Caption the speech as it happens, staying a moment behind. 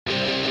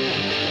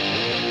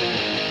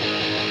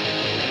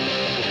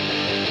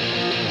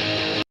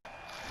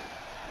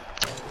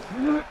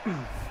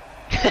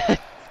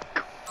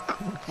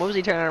What was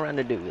he turning around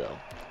to do though?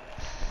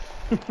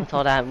 What's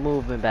all that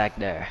movement back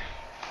there?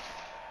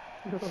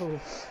 No.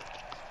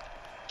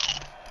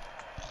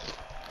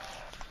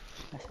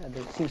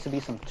 There seems to be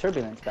some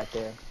turbulence back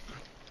there.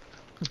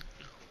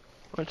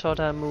 What's all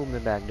that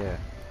movement back there?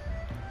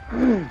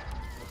 I'm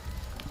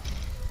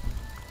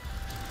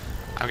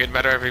getting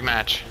better every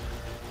match.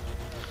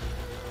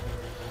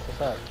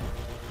 What's up?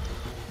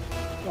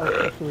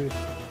 Oh, three.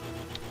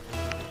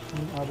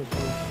 Out of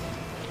three.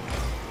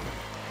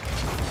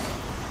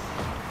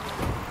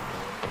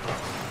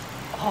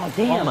 Oh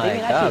damn! Oh my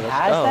Damien God, actually let's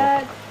has go.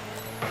 that.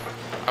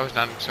 I was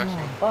not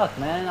expecting. Fuck,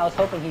 man! I was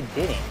hoping he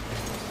didn't.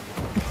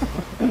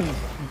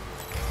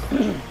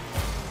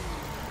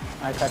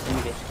 Alright, try to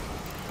move it.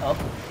 Oh,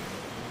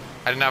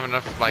 I didn't have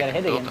enough you like gotta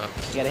hit build again. up.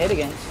 You gotta hit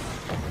again.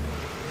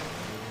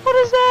 What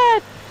is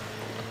that?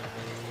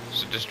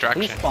 It's a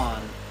distraction.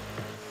 Respawn.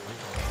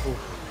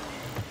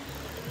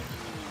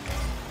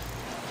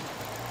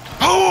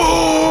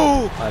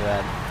 Oh! My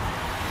bad.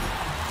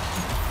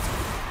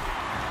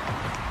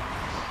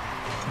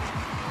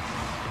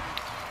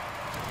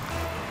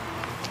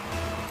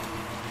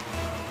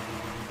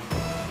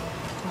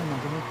 Oh my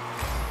goodness.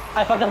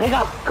 I fucked up. Pick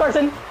up,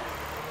 Carson.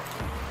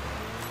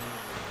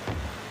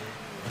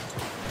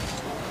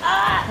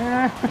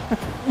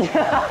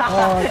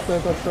 Oh,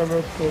 that's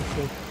Trevor's close.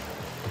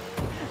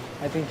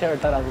 I think Trevor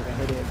thought I was gonna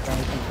hit it, but I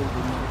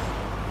completely missed.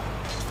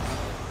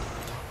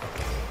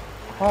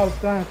 Oh,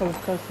 damn, I was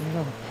cussing,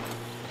 no.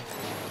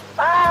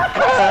 Oh!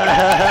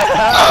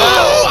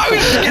 I was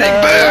just getting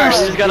You burst!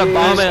 just gotta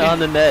bomb it on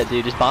the net,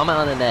 dude. Just bomb it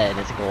on the net and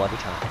it's a goal every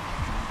time.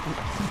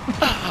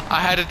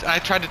 I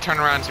tried to turn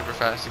around super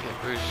fast to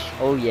get boost.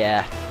 Oh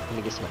yeah. Let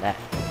me get some of that.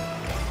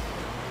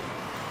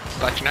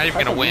 But you're not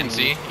even gonna win,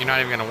 see? You're not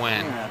even gonna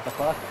win. What the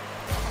fuck?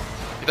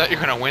 You thought you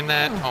were gonna win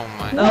that? Oh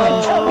my. No!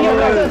 Yo,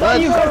 Carson, I saw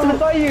you, Carson, I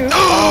saw you!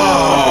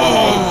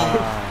 Oh!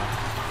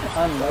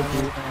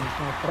 Unlucky.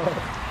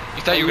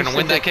 You thought you were gonna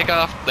win that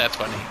kickoff? That's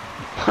funny.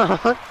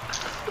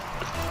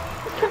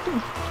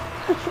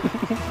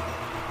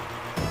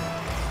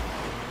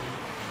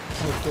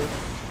 Okay.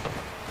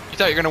 You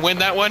thought you were gonna win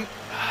that one?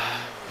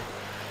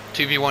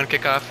 2v1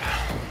 kickoff.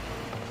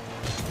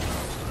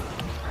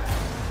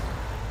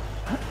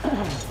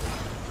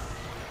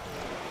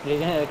 You're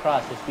gonna hit it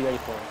across, just be ready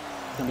for it.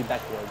 It's gonna be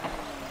backward.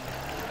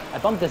 I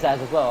bumped his ass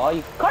as well. All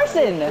you,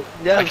 Carson!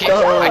 Yeah, I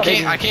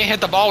can't hit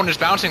the ball when it's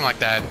bouncing like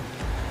that.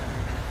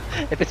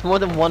 If it's more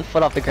than 1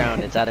 foot off the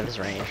ground, it's out of his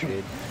range,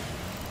 dude.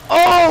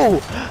 Oh!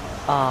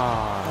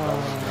 Ah, that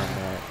was not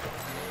that.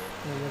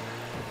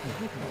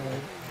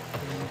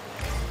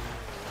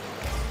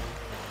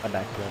 I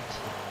backflipped.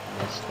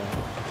 Missed that.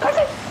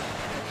 Carson!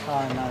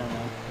 Oh, no. I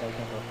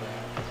can't go for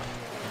that.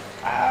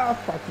 Ah,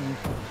 fuck me.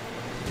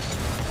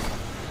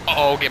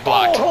 Oh, get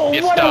blocked.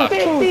 Get what stuffed. a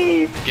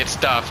 50! Get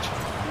stuffed.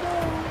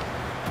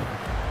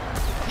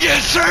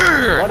 Yes,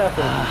 sir! What a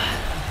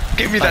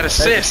Give me that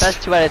assist.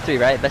 Best 2 out of 3,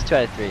 right? Best 2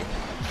 out of 3.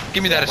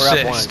 Give me that We're up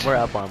assist. 1. We're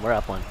up 1. We're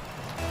up 1.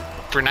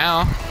 For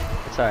now.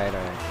 It's alright,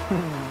 alright.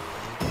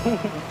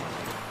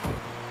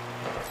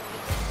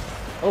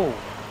 Oh.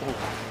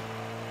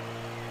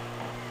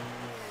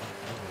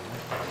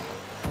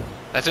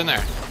 That's in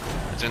there.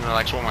 It's in there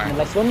like swimwear. I'm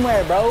like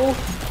swimwear, bro.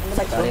 I'm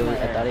like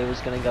I thought he was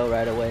gonna go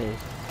right away.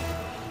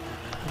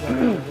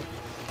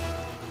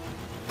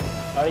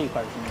 How are you,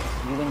 Carson?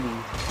 You win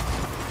these.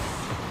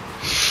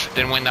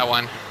 Didn't win that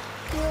one.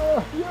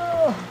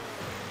 Yeah.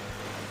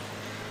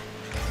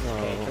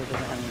 Okay, No, Trevor doesn't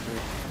have any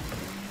boost.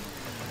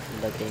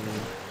 that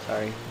gaming.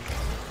 Sorry.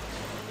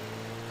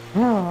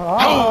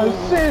 Oh,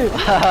 shit!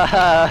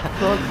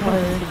 Broke my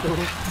ankle.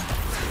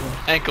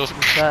 Ankles.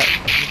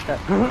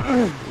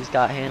 He's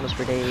got handles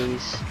for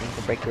days,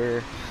 ankle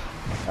breaker,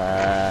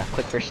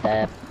 quick first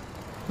step.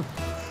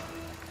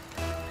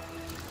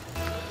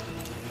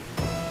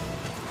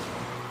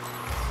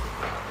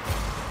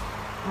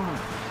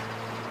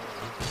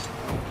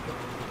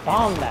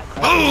 Bomb that.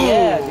 Oh!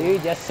 Yeah,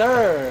 dude. Yes,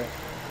 sir.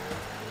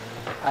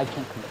 I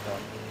can't commit though.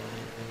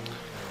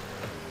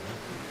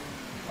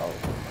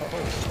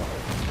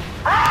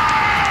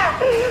 Ah!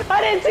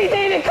 I didn't see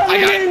David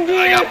coming in, dude.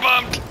 I got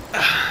bumped.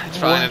 It's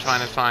fine. It's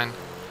fine. It's fine.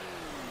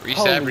 Reset.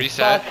 Holy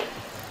Reset. fuck.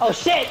 Oh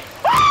shit!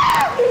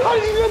 Ah! How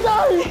did you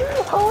die?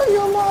 How are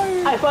you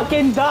alive? I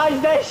fucking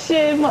dodged that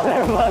shit,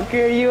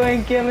 motherfucker. You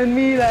ain't killing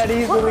me that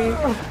easily.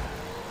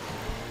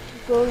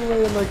 Go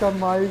away like on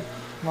my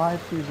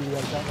TV.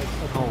 I got like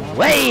Oh,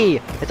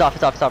 way! It's off,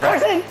 right?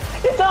 Carson,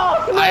 it's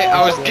off. No!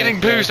 I was getting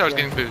boost. I was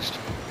getting boost.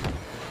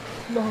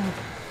 No.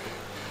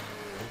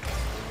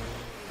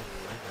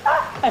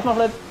 Ah, I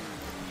flip.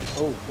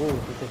 Oh,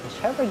 the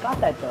Trevor got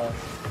that though.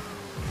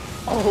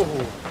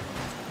 Oh.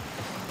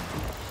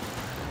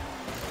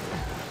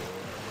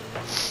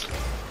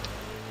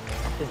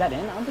 Is that in?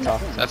 I don't think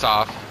that's in. That's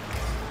off.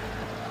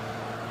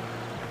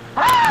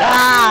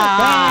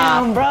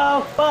 Damn,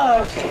 bro.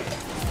 Fuck.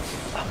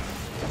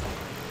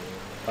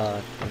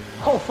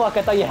 Oh fuck!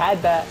 I thought you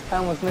had that. I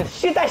almost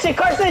missed. Shoot that shit,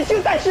 Carson!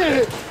 Shoot that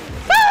shit!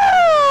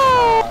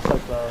 Oh, so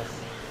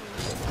close.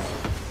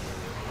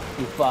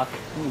 You fuck.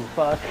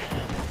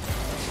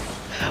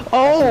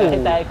 Oh!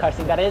 Hit that,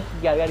 Carson. Got it?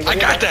 I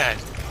got that!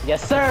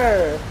 Yes,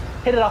 sir!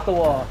 Hit it off the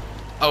wall.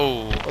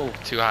 Oh, Oh.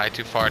 too high,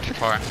 too far, too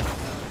far.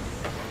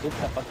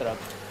 Oops, I fucked it up.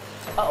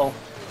 Uh-oh.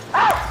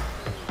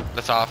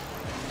 That's off.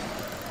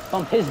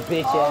 Bump his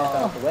bitch ass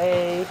out the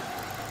way.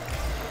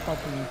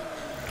 Fucking.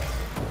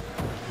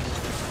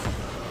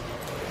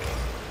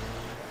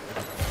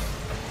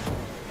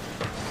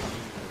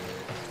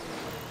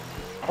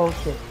 Oh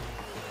shit.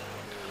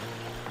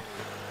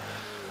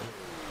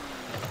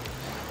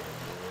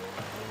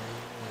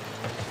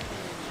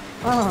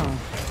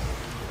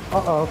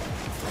 Uh-oh.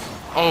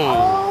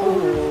 Oh,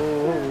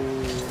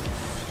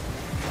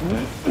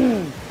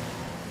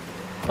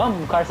 Bump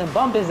him, Carson.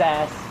 Bump his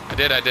ass. I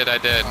did. Oh,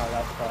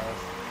 that's close.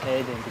 Hey,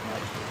 it didn't do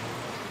much.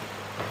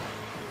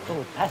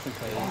 Oh, passing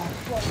play.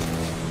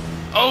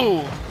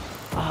 oh!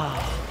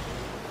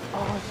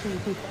 Oh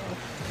shit.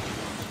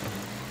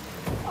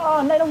 Oh,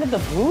 and I don't get the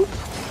boot?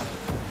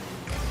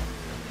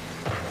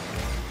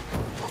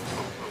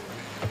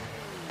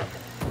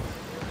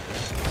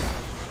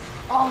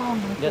 Oh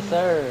my Yes,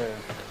 sir.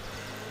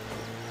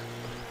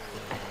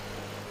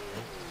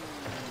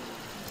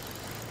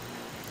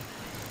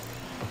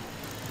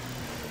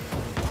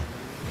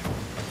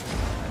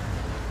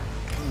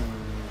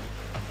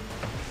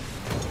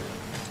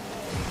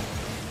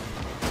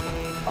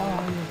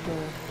 Oh, yes,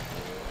 sir.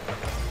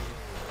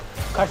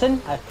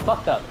 Carson, I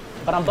fucked up.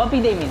 But I'm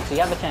bumpy Damien, so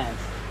you have a chance.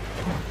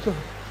 Sure.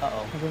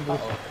 Uh-oh. think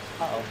this-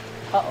 Uh-oh.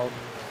 Uh-oh.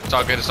 It's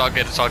all good, it's all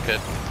good, it's all good.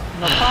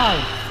 No,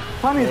 time.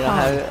 Time is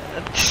time.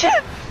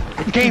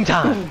 It's game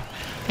time!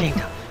 Game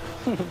time.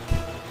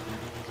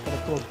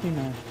 Gotta pull a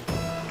P-man.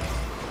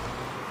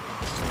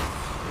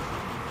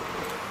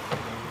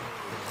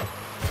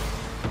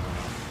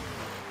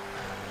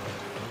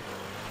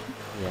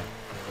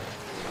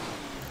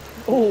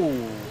 Yeah. Ooh.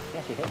 He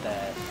actually hit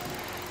that.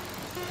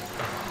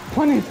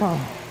 Plenty of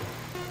time.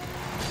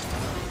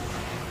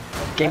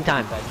 Game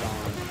time. That John.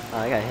 Oh,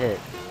 I got hit.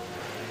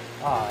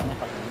 Ah, and I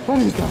fucking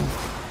Plenty of time.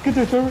 Get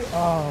there, Trevor.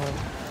 Oh.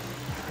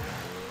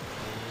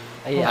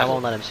 Yeah, I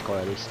won't let him score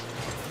at least.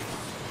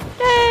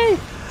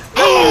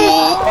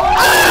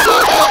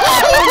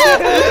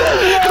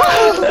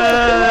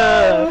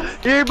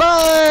 You're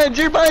buns!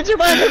 You're buns! You're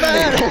buns! You're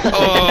buns!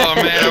 Oh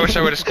man, I wish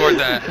I would have scored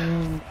that.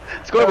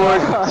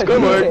 Scoreboard!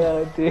 Scoreboard!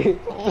 Yeah, dude.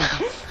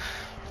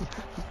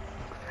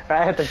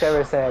 Right after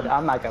Trevor said,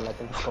 I'm not gonna let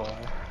them score.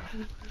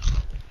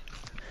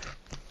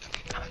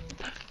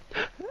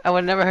 I would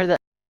have never heard that.